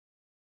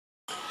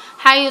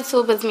Hi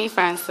YouTube, it's me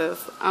Francis.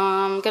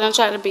 I'm gonna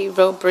try to be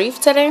real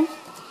brief today.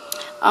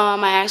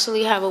 I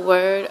actually have a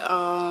word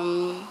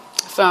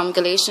from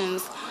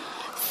Galatians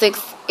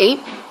 6:8.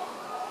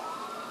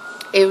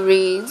 It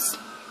reads,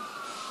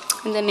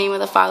 in the name of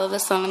the Father, the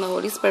Son, and the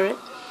Holy Spirit.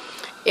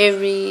 It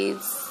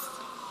reads,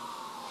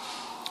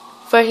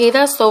 for he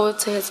that soweth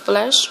to his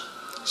flesh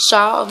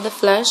shall of the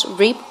flesh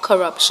reap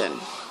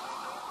corruption.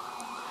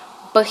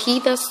 But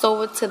he that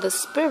soweth to the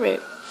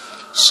Spirit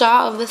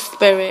shall of the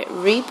Spirit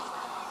reap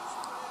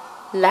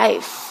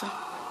life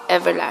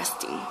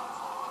everlasting.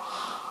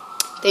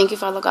 Thank you,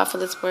 Father God, for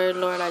this word,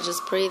 Lord. I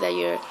just pray that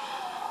your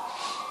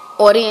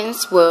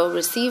audience will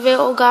receive it,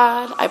 oh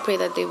God. I pray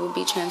that they will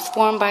be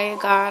transformed by it,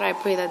 God. I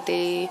pray that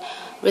they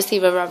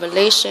receive a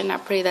revelation. I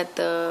pray that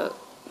the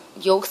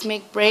yokes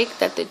may break,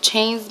 that the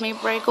chains may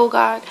break, oh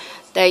God,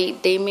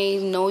 that they may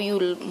know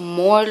you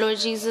more, Lord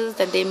Jesus,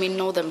 that they may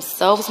know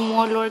themselves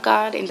more, Lord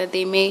God, and that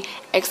they may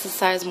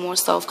exercise more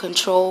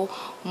self-control,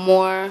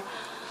 more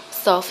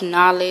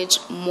self-knowledge,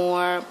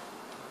 more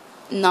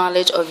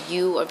knowledge of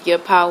you, of your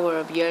power,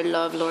 of your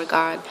love, Lord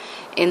God,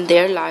 in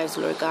their lives,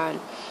 Lord God.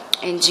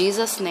 In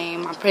Jesus'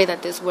 name, I pray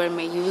that this word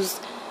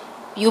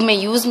you may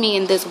use me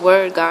in this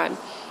word, God,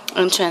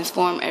 and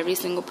transform every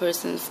single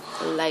person's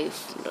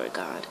life, Lord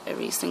God,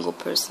 every single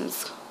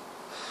person's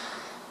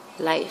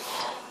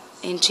life.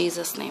 In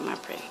Jesus' name I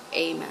pray.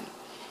 Amen.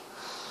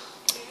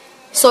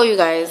 So you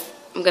guys,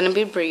 I'm going to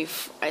be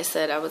brief. I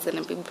said I was going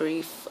to be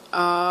brief.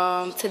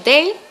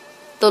 Today,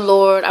 the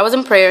Lord, I was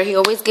in prayer. He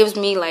always gives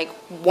me like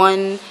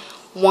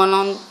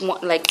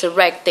one-on-one, like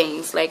direct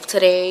things. Like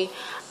today,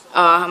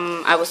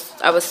 I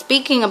was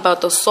speaking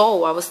about the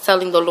soul. I was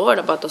telling the Lord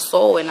about the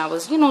soul, and I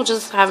was,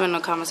 just having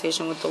a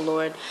conversation with the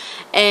Lord.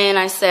 And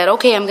I said,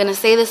 okay, I'm gonna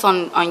say this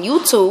on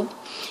YouTube,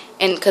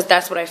 and because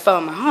that's what I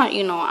felt in my heart.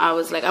 I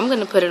was like, I'm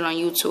gonna put it on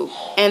YouTube.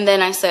 And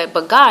then I said,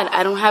 but God,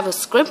 I don't have a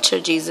scripture,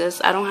 Jesus.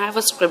 I don't have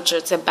a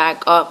scripture to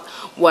back up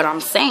what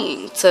I'm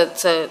saying,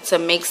 to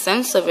make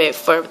sense of it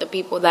for the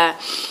people that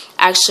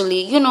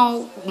actually,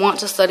 want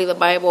to study the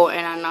Bible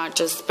and are not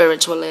just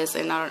spiritualists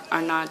and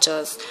are not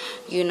just,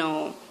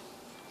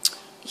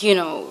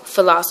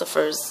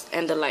 philosophers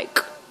and the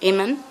like.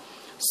 Amen.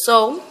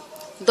 So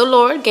the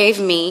Lord gave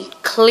me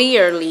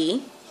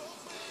clearly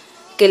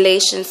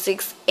Galatians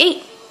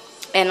 6:8,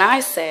 and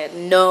I said,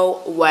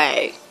 no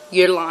way,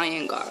 you're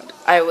lying, God.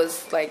 I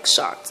was like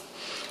shocked.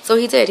 So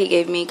he did. He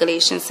gave me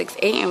Galatians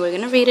 6:8, and we're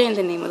going to read it in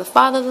the name of the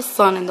Father, the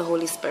Son, and the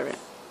Holy Spirit.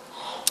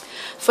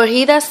 For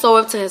he that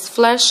soweth to his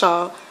flesh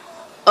shall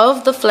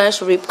of the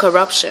flesh reap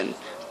corruption,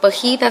 but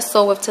he that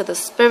soweth to the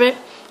Spirit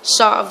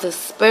shall of the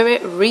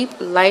Spirit reap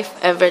life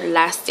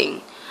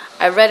everlasting.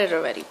 I read it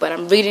already, but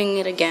I'm reading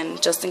it again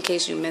just in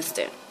case you missed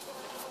it.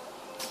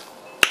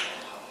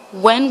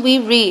 When we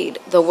read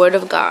the Word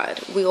of God,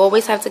 we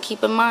always have to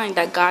keep in mind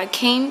that God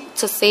came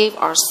to save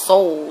our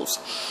souls.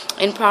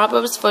 In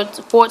Proverbs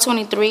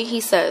 4:23, he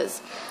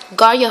says,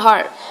 guard your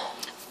heart,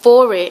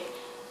 for it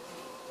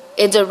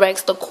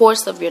directs the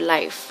course of your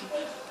life.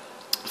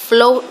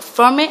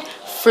 From it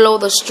flow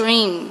the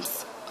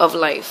streams of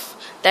life.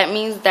 That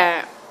means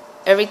that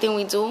everything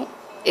we do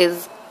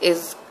is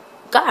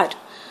God,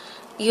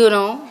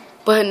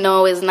 But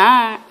no, it's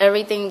not.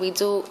 Everything we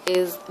do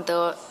is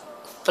the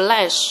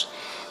flesh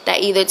that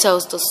either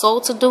tells the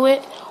soul to do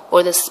it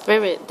or the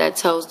spirit that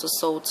tells the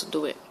soul to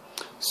do it.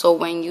 So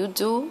when you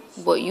do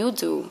what you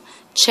do,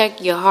 check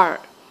your heart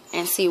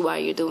and see why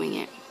you're doing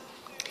it.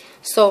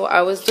 So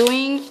I was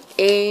doing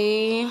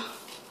a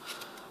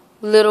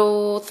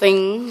little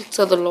thing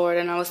to the Lord,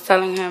 and I was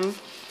telling him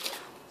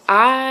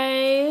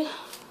I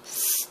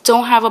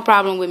don't have a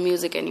problem with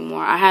music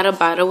anymore. I had a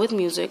battle with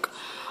music.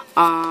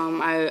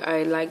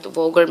 I liked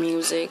vulgar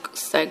music,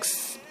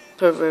 sex,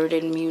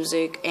 perverted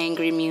music,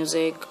 angry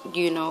music,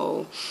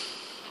 real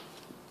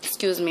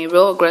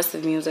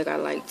aggressive music I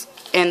liked.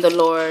 And the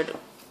Lord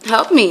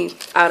helped me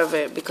out of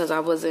it because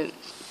I wasn't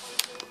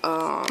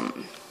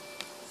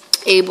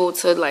able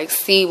to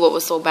see what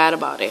was so bad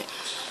about it.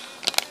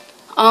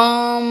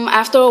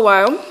 After a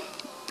while,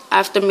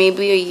 after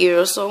maybe a year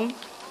or so,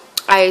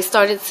 I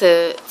started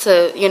to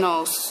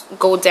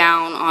go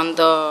down on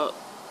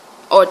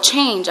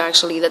change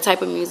actually the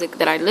type of music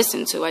that I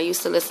listened to. I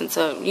used to listen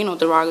to,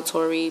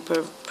 derogatory,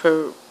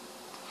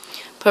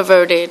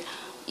 perverted,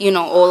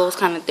 all those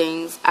kind of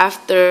things.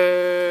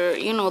 After,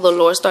 the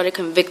Lord started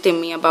convicting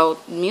me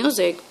about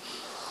music,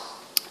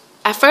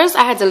 at first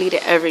I had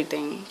deleted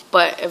everything,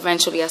 but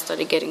eventually I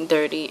started getting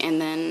dirty,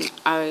 and then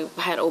I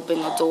had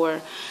opened the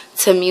door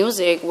to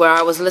music where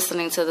I was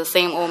listening to the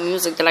same old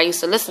music that I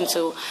used to listen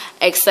to,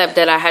 except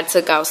that I had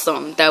took out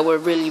some that were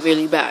really,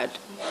 really bad,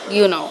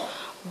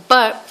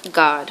 But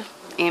God,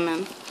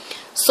 amen.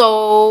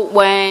 So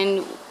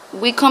when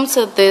we come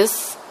to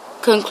this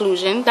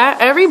conclusion that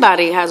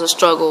everybody has a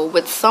struggle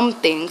with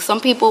something. Some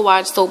people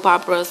watch soap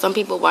operas, some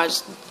people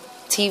watch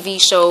TV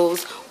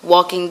shows,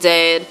 Walking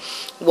Dead,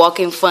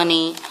 Walking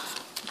Funny,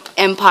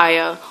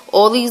 Empire,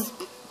 all these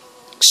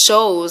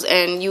shows,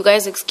 and you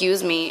guys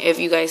excuse me if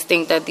you guys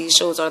think that these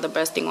shows are the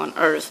best thing on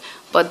earth,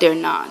 but they're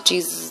not.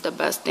 Jesus is the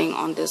best thing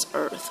on this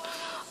earth.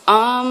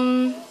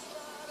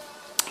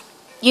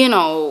 You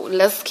know,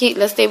 let's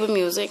stay with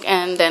music,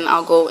 and then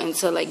I'll go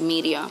into like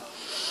media.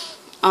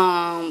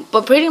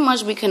 But pretty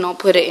much we cannot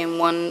put it in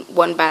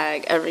one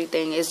bag.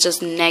 Everything is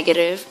just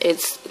negative.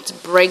 It's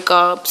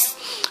breakups,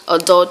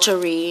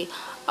 adultery,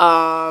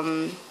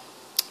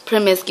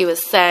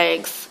 promiscuous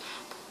sex,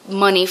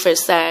 money for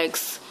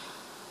sex,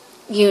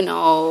 you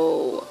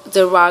know,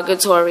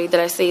 derogatory. Did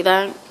I say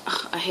that?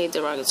 I hate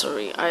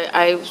derogatory.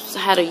 I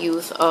had a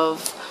youth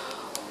of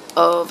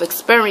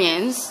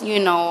experience. You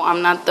know,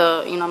 I'm not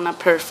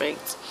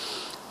perfect,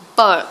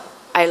 but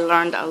I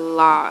learned a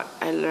lot.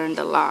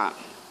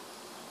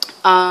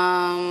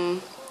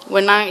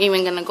 We're not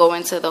even gonna go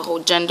into the whole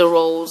gender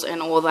roles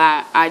and all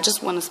that. I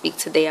just want to speak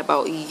today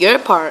about your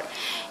part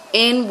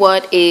in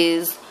what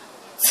is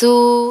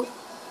to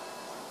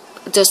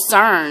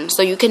discern,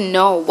 so you can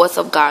know what's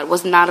of God,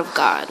 what's not of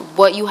God,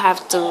 what you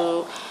have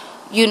to,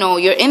 you know,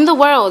 you're in the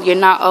world, you're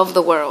not of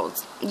the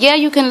world. Yeah,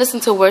 you can listen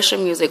to worship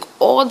music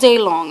all day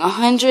long,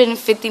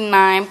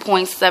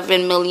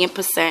 159.7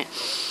 million%.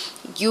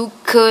 You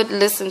could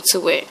listen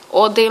to it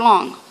all day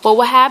long. But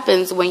what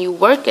happens when you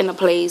work in a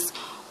place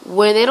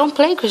where they don't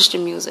play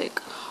Christian music?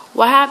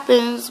 What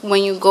happens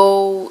when you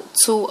go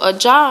to a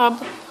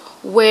job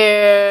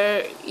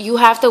where you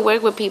have to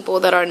work with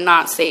people that are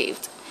not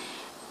saved?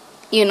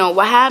 You know,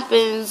 what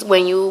happens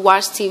when you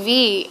watch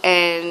TV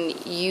and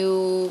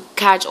you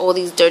catch all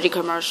these dirty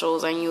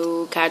commercials and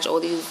you catch all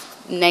these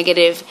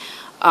negative,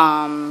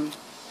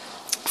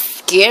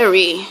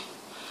 scary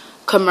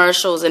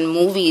commercials and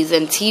movies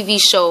and TV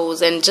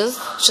shows and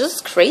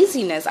just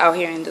craziness out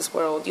here in this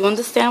world? You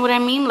understand what I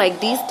mean? Like,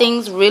 these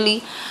things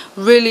really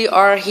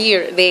are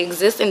here. They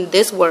exist in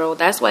this world.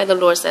 That's why the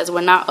Lord says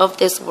we're not of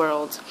this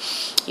world.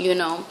 You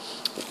know,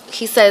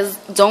 He says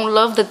don't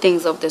love the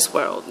things of this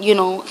world. You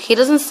know, He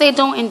doesn't say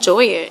don't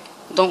enjoy it.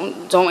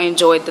 Don't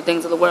enjoy the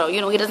things of the world. You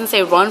know, He doesn't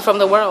say run from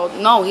the world.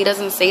 No, He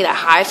doesn't say that.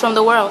 Hide from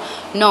the world.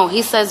 No,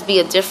 He says be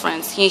a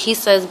difference. He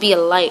says be a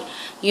light.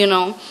 You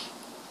know.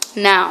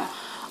 Now,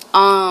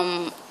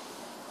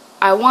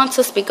 I want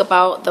to speak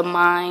about the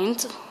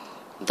mind,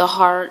 the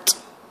heart,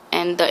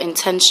 and the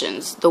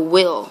intentions, the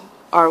will.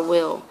 Our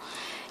will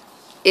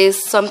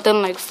is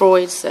something like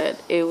Freud said.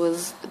 It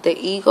was the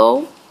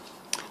ego,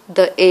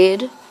 the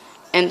id,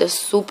 and the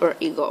super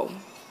ego.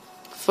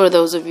 For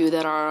those of you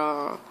that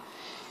are,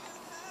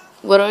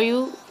 what are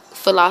you?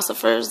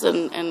 Philosophers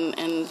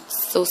and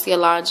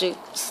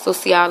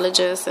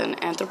sociologists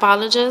and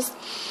anthropologists.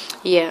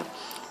 Yeah.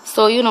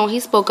 So, you know, he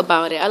spoke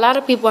about it. A lot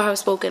of people have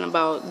spoken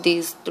about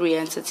these three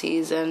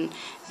entities, and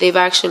they've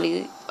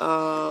actually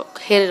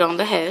hit it on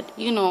the head.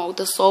 You know,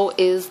 the soul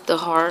is the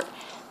heart,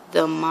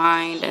 the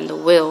mind, and the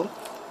will.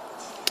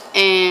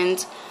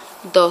 And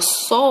the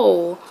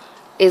soul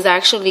is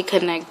actually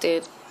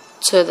connected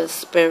to the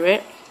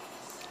spirit,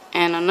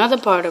 and another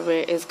part of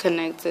it is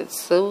connected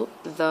to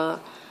the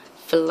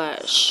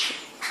flesh.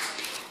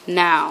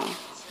 Now,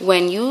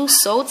 when you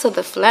sow to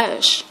the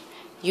flesh,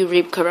 you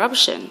reap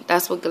corruption.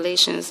 That's what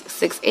Galatians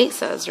 6:8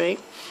 says, right?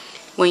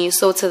 When you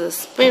sow to the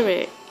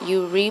spirit,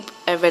 you reap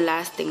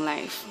everlasting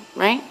life,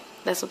 right?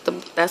 That's what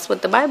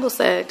the Bible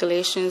said,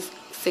 Galatians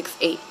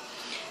 6:8.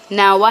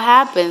 Now, what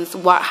happens?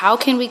 How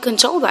can we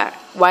control that?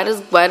 Why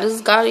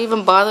does God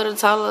even bother to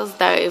tell us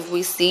that if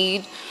we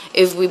seed,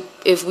 if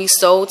we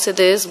sow to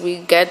this, we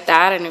get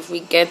that, and if we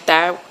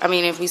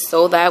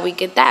sow that, we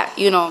get that?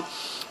 You know,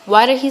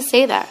 why did He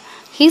say that?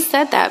 He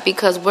said that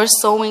because we're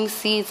sowing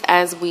seeds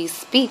as we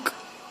speak.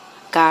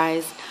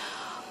 Guys,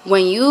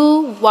 when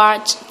you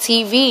watch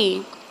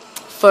TV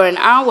for an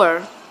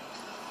hour,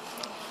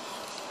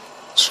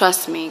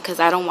 trust me, because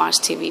I don't watch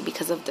TV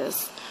because of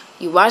this.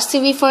 You watch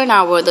TV for an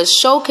hour, the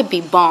show could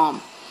be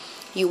bomb.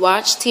 You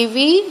watch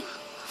TV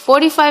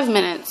 45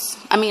 minutes.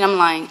 I mean, I'm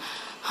lying.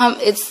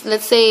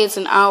 Let's say it's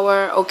an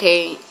hour.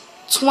 Okay,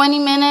 20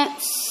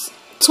 minutes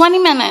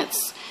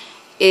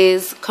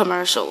is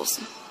commercials.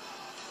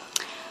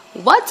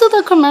 What do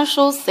the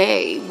commercials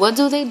say? What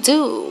do they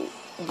do?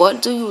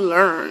 What do you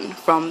learn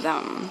from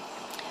them?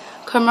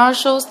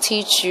 Commercials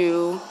teach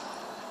you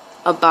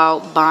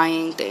about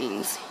buying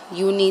things.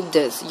 You need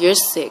this. You're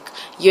sick.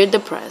 You're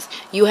depressed.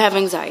 You have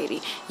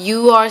anxiety.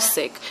 You are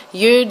sick.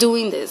 You're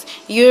doing this.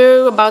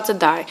 You're about to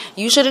die.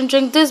 You shouldn't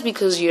drink this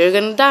because you're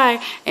gonna die,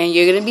 and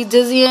you're gonna be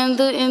dizzy in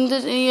the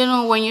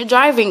when you're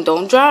driving.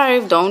 Don't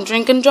drive. Don't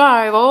drink and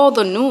drive. Oh,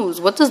 the news.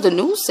 What does the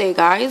news say,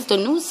 guys? The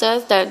news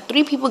says that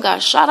 3 people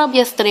got shot up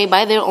yesterday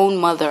by their own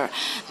mother.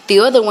 The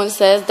other one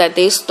says that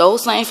they stole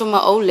something from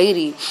an old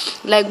lady.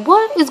 Like,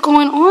 what is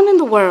going on in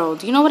the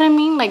world? You know what I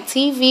mean? Like,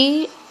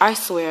 TV, I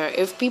swear,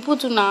 if people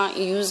do not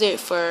use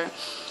it for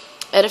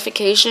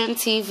edification,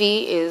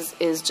 TV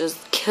is just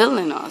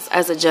killing us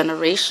as a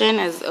generation,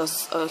 as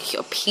a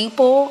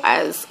people,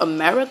 as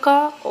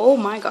America. Oh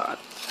my God.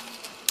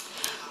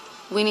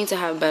 We need to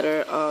have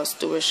better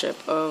stewardship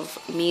of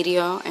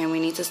media, and we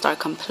need to start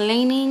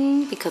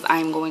complaining, because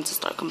I'm going to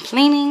start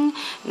complaining,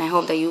 and I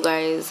hope that you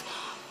guys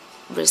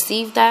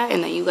receive that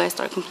and that you guys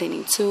start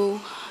complaining too,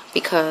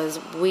 because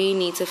we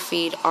need to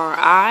feed our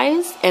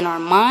eyes and our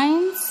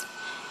minds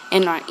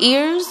and our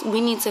ears.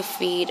 We need to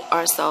feed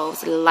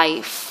ourselves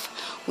life.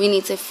 We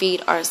need to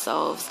feed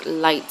ourselves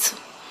light.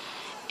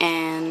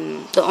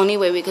 And the only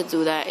way we could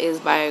do that is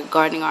by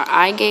guarding our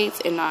eye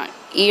gates and our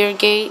ear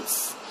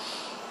gates,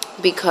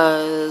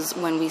 because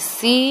when we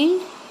see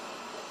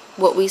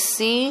what we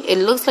see, it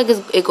looks like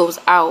it goes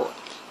out,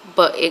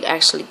 but it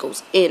actually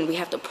goes in. We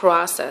have to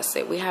process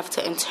it. We have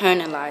to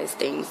internalize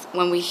things.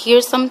 When we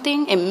hear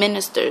something, it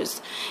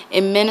ministers.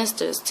 It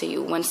ministers to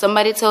you. When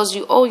somebody tells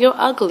you, oh, you're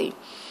ugly.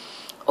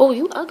 Oh,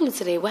 you ugly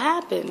today. What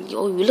happened?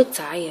 Oh, you look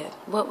tired.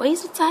 Why are you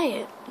so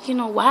tired? You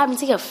know, what happened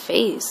to your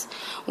face?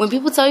 When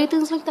people tell you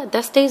things like that,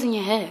 that stays in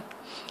your head.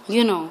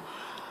 You know,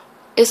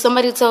 if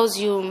somebody tells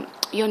you,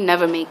 you'll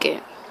never make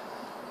it,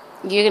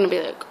 you're going to be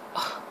like,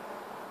 oh,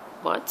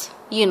 what?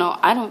 You know,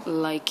 I don't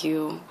like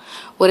you.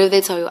 What if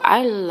they tell you,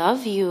 I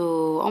love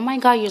you? Oh my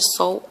God, you're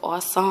so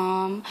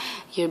awesome.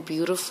 You're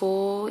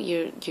beautiful.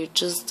 You're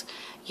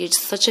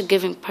such a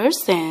giving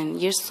person.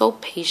 You're so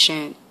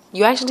patient.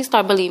 You actually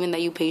start believing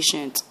that you're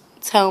patient.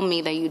 Tell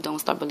me that you don't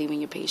start believing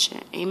you're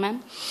patient.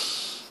 Amen?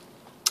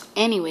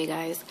 Anyway,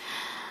 guys.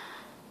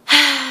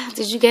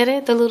 Did you get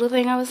it? The little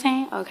thing I was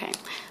saying? Okay.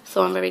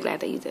 So I'm very glad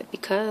that you did.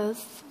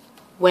 Because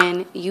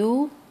when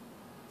you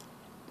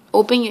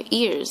open your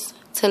ears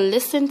to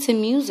listen to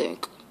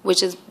music,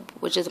 which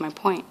is my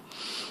point,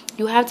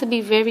 you have to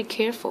be very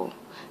careful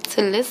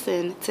to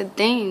listen to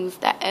things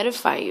that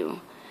edify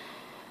you.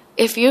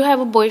 If you have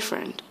a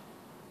boyfriend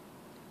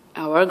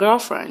or a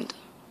girlfriend,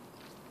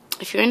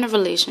 if you're in a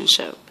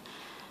relationship,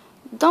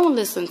 don't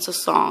listen to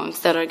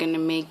songs that are going to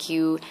make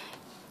you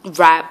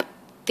rap,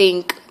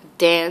 think,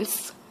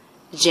 dance,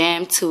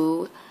 jam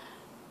to.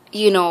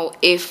 You know,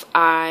 if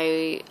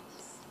I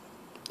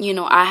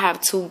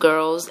have two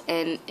girls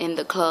and in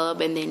the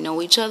club and they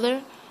know each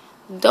other,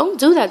 don't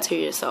do that to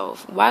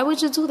yourself. Why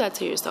would you do that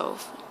to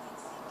yourself?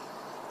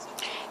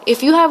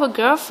 If you have a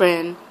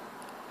girlfriend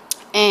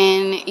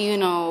and you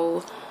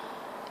know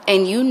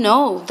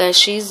that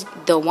she's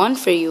the one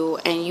for you,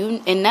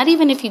 and not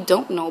even if you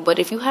don't know, but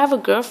if you have a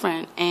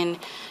girlfriend, and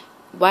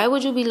why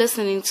would you be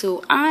listening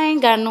to I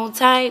ain't got no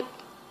type?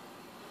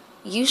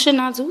 You should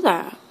not do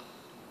that.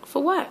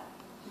 For what?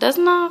 That's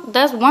not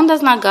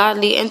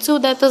godly, and two,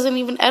 that doesn't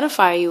even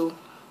edify you.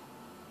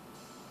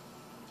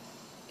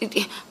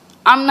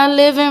 I'm not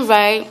living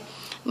right.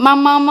 My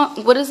mama,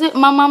 what is it?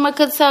 My mama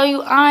could tell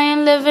you I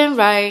ain't living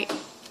right.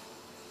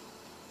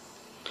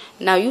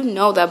 Now you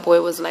know that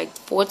boy was like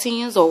 14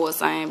 years old or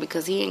something,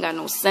 because he ain't got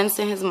no sense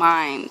in his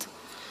mind.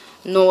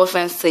 No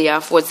offense to y'all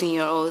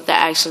 14-year-olds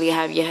that actually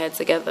have your head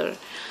together.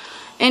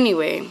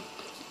 Anyway,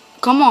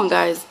 come on,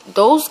 guys.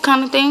 Those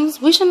kind of things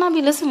we should not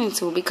be listening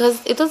to,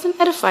 because it doesn't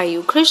edify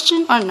you.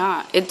 Christian or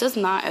not, it does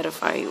not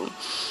edify you.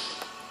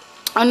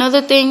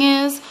 Another thing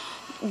is,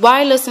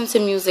 why listen to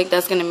music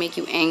that's going to make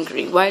you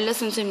angry? Why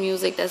listen to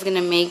music that's going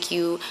to make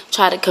you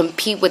try to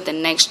compete with the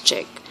next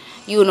chick,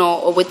 you know,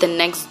 or with the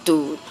next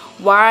dude?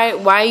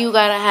 Why you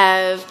got to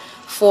have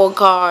 4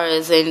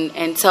 cars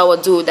and tell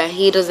a dude that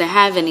he doesn't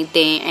have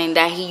anything, and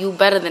that you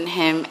better than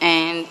him,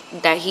 and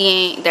that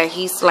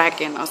he's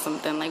slacking or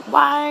something? Like,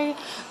 why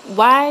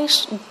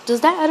does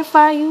that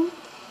edify you,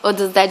 or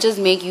does that just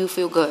make you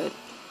feel good?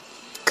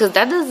 Because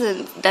that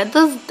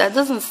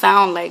doesn't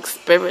sound like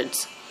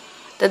spirits.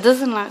 That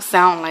does not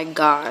sound like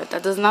God.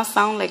 That does not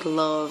sound like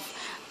love.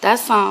 That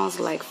sounds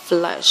like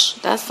flesh.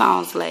 That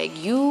sounds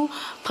like you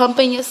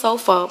pumping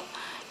yourself up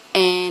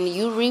and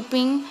you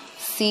reaping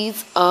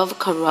seeds of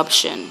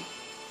corruption.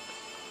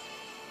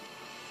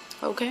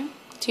 Okay?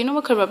 Do you know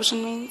what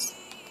corruption means?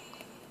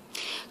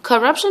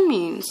 Corruption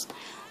means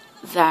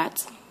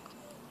that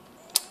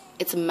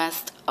it's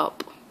messed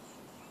up.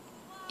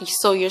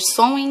 So you're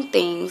sowing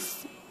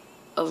things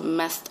of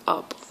messed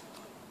up.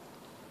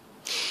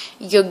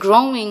 You're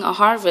growing a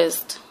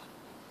harvest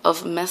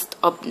of messed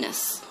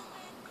upness.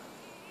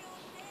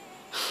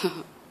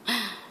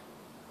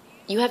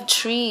 You have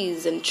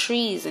trees and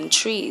trees and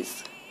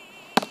trees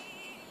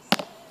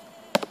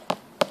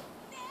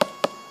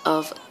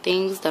of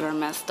things that are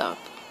messed up.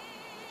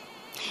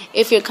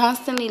 If you're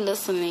constantly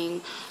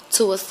listening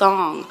to a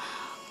song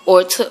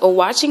or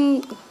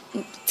watching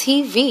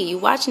TV, you're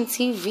watching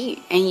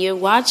TV and you're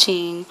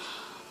watching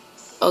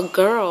a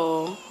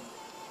girl,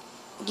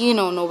 you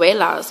know,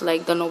 novelas,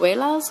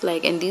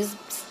 like in these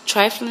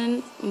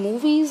trifling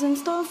movies and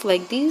stuff,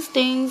 like these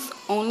things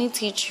only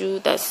teach you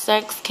that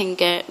sex can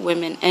get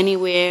women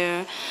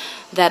anywhere,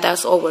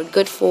 that's all we're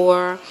good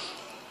for,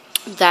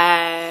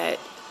 that,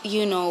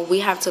 you know, we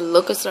have to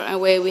look a certain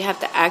way, we have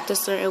to act a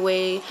certain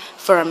way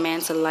for a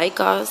man to like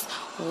us.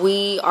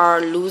 We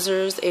are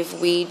losers if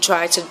we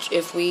try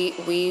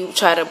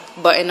to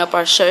button up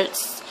our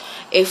shirts,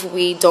 if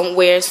we don't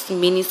wear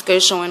mini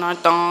skirts showing our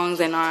thongs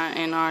and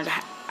our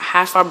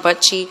half our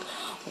butt cheek.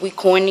 We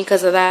corny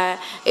because of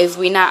that. If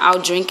we not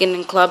out drinking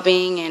and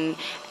clubbing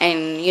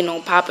and you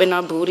know, popping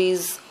our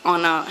booties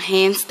on a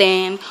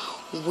handstand,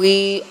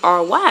 we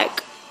are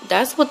whack.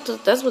 That's what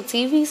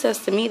TV says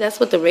to me. That's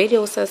what the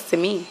radio says to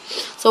me.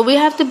 So we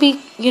have to be,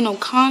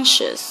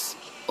 conscious,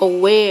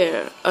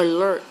 aware,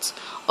 alert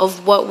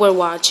of what we're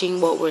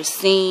watching, what we're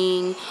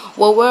seeing,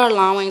 what we're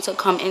allowing to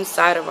come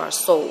inside of our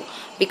soul.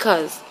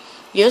 Because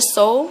your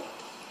soul,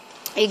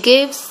 it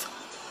gives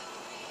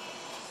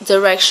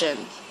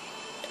direction.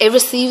 It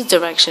receives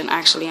direction,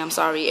 actually. I'm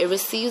sorry. It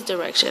receives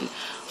direction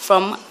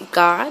from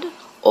God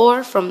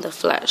or from the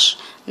flesh.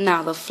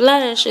 Now, the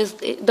flesh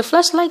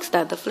likes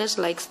that. The flesh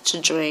likes to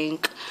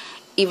drink,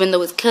 even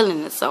though it's killing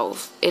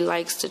itself. It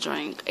likes to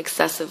drink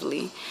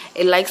excessively.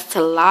 It likes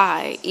to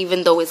lie,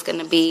 even though it's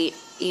gonna be,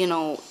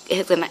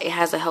 it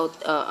has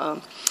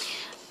a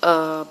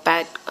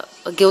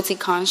guilty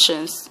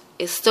conscience.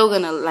 It's still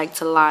gonna like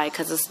to lie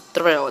because it's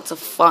thrill. It's a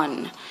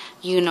fun.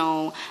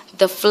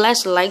 The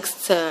flesh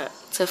likes to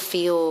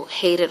feel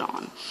hated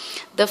on.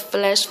 The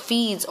flesh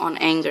feeds on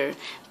anger.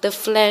 The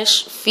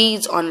flesh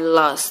feeds on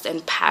lust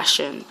and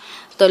passion.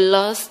 The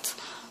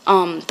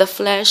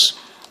flesh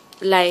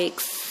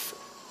likes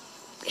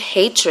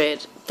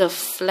hatred. The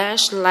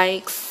flesh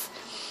likes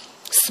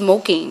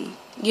smoking.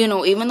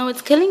 Even though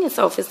it's killing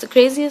itself, it's the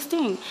craziest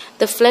thing.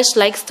 The flesh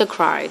likes to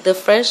cry. The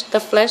flesh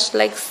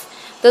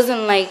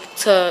doesn't like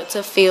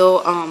to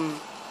feel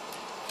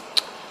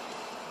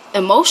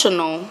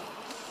emotional,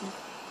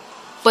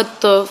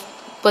 but the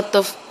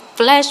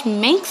flesh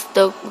makes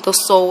the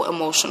soul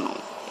emotional.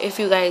 If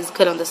you guys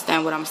could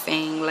understand what I'm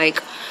saying,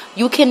 like,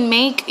 you can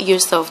make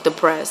yourself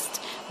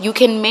depressed, you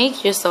can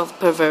make yourself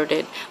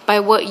perverted by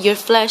what your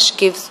flesh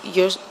gives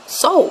your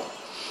soul.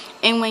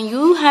 And when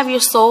you have your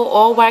soul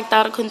all whacked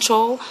out of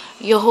control,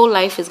 your whole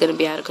life is going to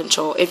be out of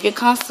control. If you're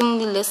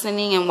constantly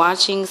listening and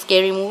watching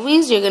scary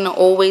movies, you're going to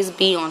always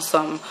be on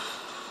some,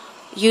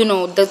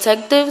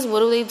 detectives.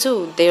 What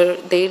do?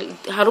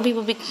 How do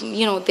people be,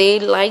 they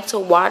like to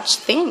watch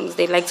things.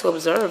 They like to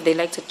observe. They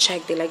like to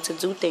check. They like to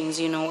do things.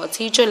 A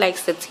teacher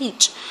likes to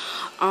teach.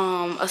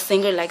 A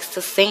singer likes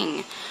to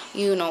sing.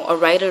 A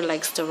writer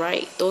likes to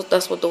write.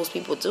 That's what those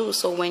people do.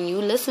 So when you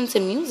listen to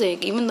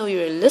music, even though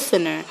you're a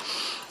listener,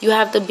 you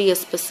have to be a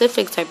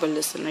specific type of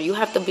listener. You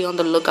have to be on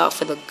the lookout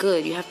for the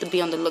good. You have to be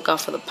on the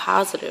lookout for the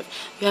positive.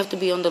 You have to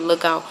be on the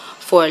lookout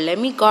for, let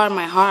me guard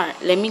my heart.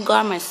 Let me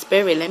guard my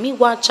spirit. Let me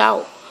watch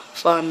out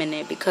for a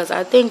minute, because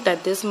I think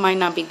that this might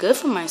not be good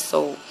for my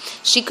soul.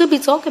 She could be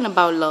talking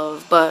about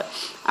love, but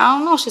I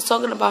don't know. She's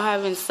talking about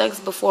having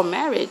sex before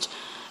marriage.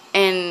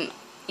 And,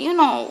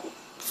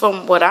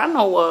 from what I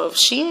know of,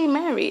 she ain't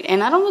married.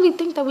 And I don't really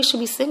think that we should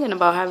be singing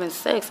about having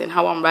sex and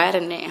how I'm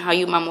riding it and how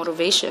you my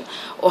motivation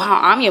or how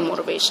I'm your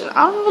motivation.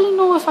 I don't really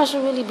know if I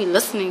should really be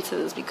listening to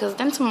this, because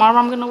then tomorrow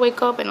I'm going to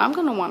wake up and I'm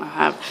going to want to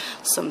have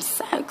some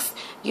sex.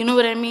 You know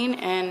what I mean?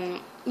 And,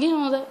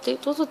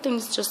 those are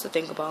things just to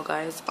think about,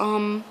 guys.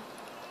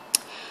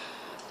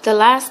 The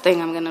last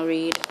thing I'm going to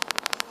read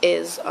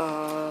is,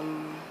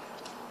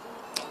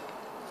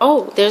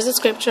 there's a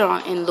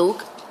scripture in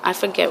Luke. I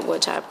forget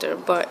what chapter,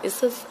 but it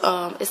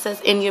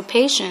says, in your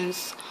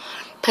patience,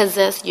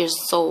 possess your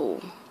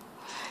soul.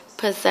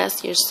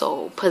 Possess your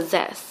soul.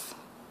 Possess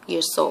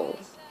your soul.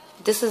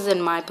 This is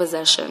in my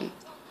possession.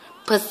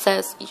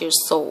 Possess your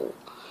soul.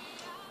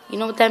 You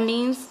know what that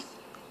means?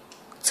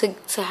 To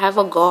have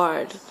a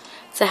guard,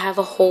 to have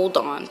a hold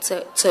on,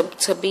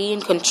 to be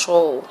in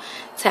control,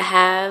 to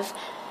have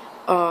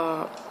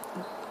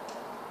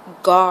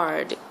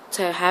guard,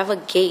 to have a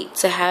gate,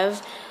 to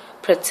have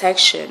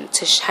protection,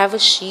 to have a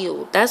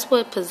shield. That's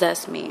what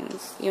possess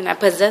means. I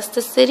possess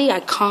the city, I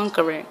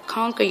conquer it.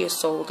 Conquer your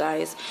soul,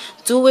 guys.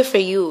 Do it for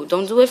you.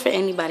 Don't do it for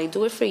anybody.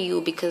 Do it for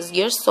you, because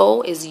your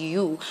soul is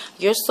you.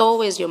 Your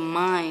soul is your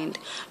mind.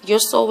 Your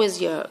soul is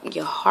your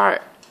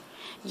heart.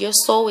 Your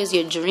soul is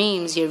your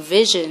dreams, your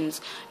visions,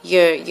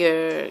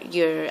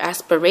 your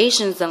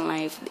aspirations in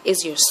life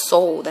is your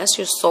soul. That's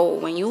your soul.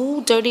 When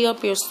you dirty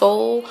up your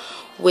soul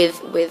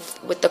with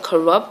the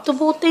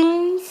corruptible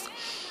things,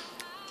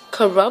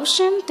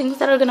 corruption, things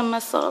that are going to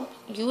mess up,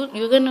 you're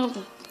going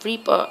to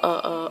reap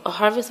a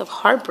harvest of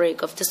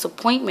heartbreak, of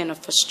disappointment, of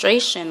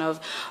frustration,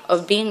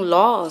 of being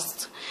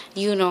lost.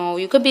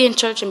 You could be in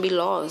church and be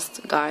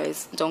lost,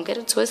 guys. Don't get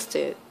it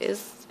twisted.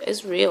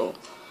 It's real.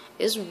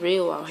 It's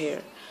real out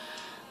here.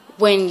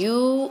 When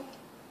you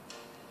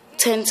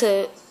tend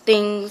to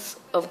things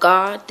of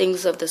God,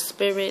 things of the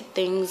Spirit,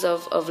 things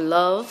of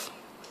love,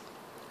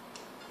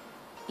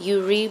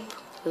 you reap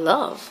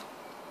love.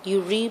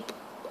 You reap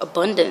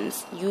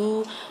abundance.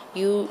 You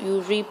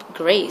reap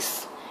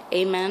grace.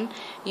 Amen.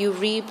 You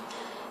reap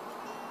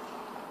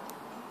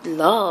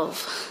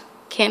love.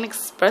 Can't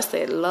express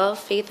it. Love,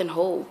 faith, and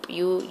hope.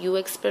 You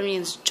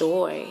experience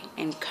joy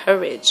and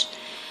courage.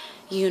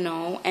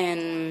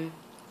 And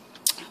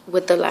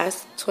with the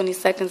last 20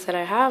 seconds that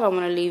I have, I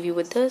want to leave you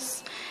with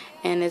this.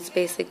 And it's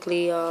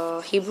basically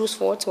Hebrews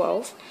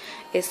 4:12.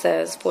 It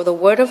says, for the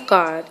word of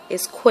God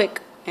is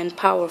quick and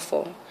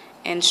powerful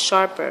and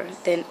sharper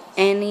than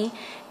any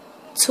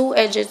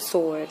two-edged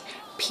sword,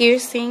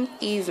 piercing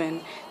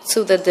even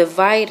to the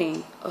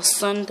dividing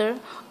asunder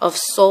of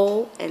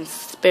soul and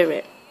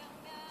spirit,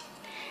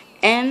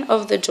 and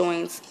of the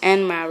joints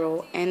and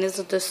marrow, and is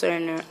a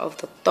discerner of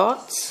the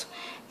thoughts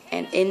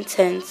and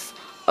intents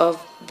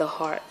of the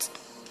heart.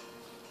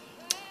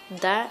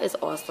 That is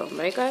awesome,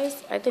 right,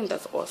 guys? I think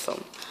that's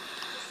awesome.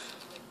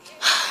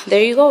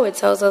 There you go. It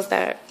tells us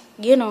that,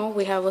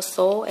 we have a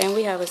soul and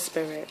we have a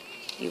spirit.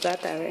 You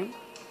got that, right?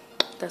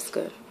 That's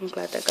good. I'm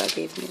glad that God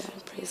gave me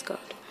that. Praise God.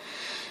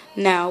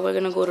 Now, we're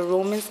going to go to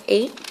Romans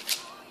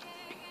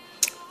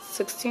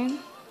 8:16.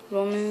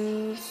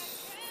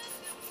 Romans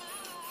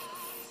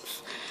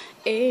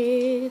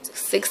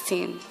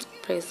 8:16.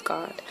 Praise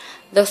God.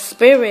 The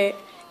Spirit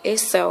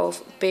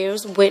itself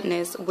bears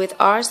witness with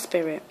our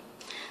spirit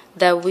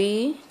that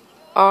we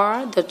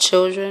are the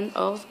children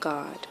of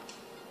God.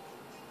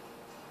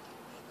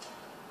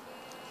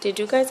 Did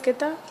you guys get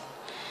that?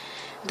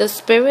 The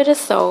Spirit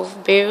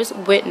itself bears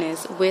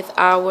witness with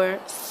our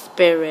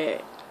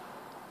spirit.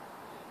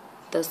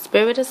 The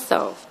Spirit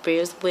itself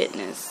bears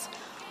witness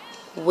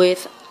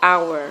with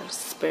our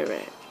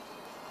spirit.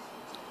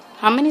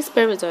 How many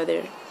spirits are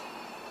there?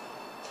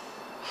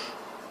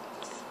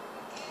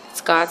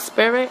 It's God's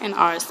spirit and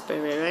our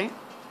spirit, right?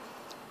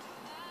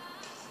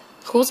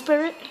 Whose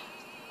spirit?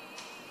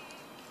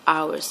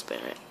 Our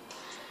spirit.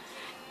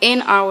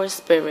 In our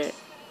spirit.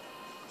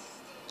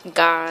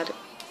 God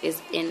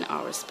is in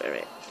our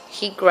spirit.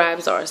 He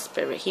grabs our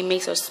spirit. He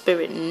makes our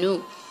spirit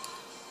new.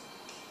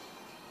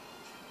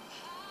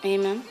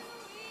 Amen.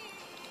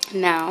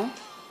 Now,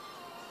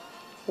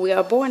 we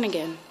are born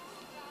again.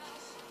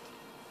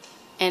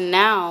 And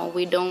now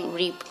we don't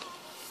reap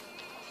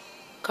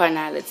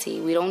carnality.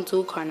 We don't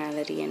do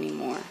carnality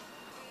anymore.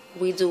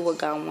 We do what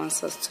God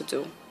wants us to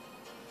do.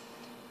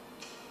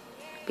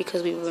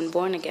 Because we've been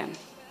born again.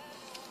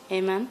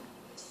 Amen.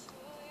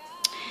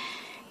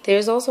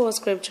 There's also a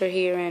scripture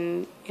here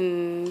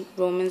in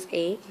Romans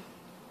 8,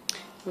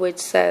 which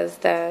says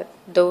that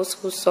those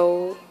who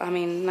sow,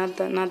 not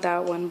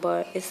that one,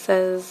 but it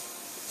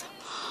says,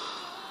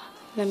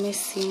 let me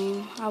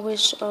see, I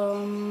wish,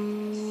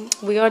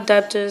 we are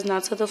debtors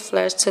not to the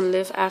flesh to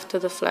live after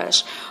the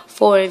flesh.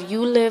 For if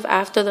you live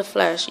after the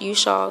flesh, you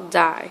shall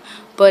die.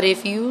 But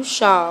if you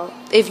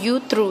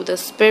through the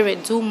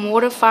Spirit do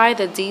mortify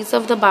the deeds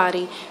of the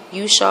body,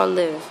 you shall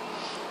live.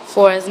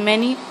 For as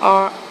many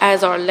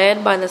as are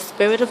led by the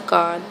Spirit of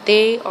God,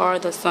 they are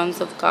the sons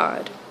of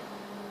God.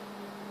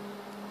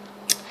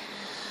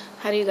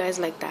 How do you guys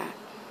like that?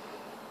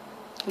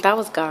 That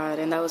was God,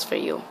 and that was for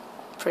you.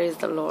 Praise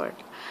the Lord.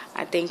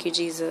 I thank you,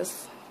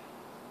 Jesus.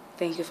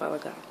 Thank you, Father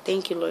God.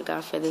 Thank you, Lord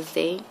God, for this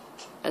day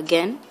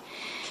again,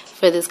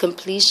 for this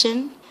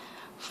completion,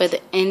 for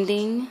the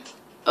ending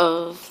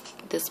of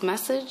this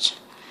message.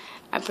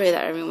 I pray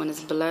that everyone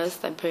is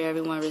blessed. I pray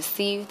everyone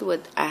received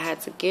what I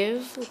had to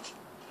give,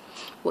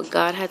 what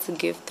God had to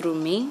give through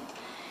me.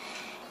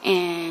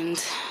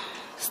 And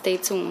stay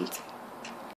tuned.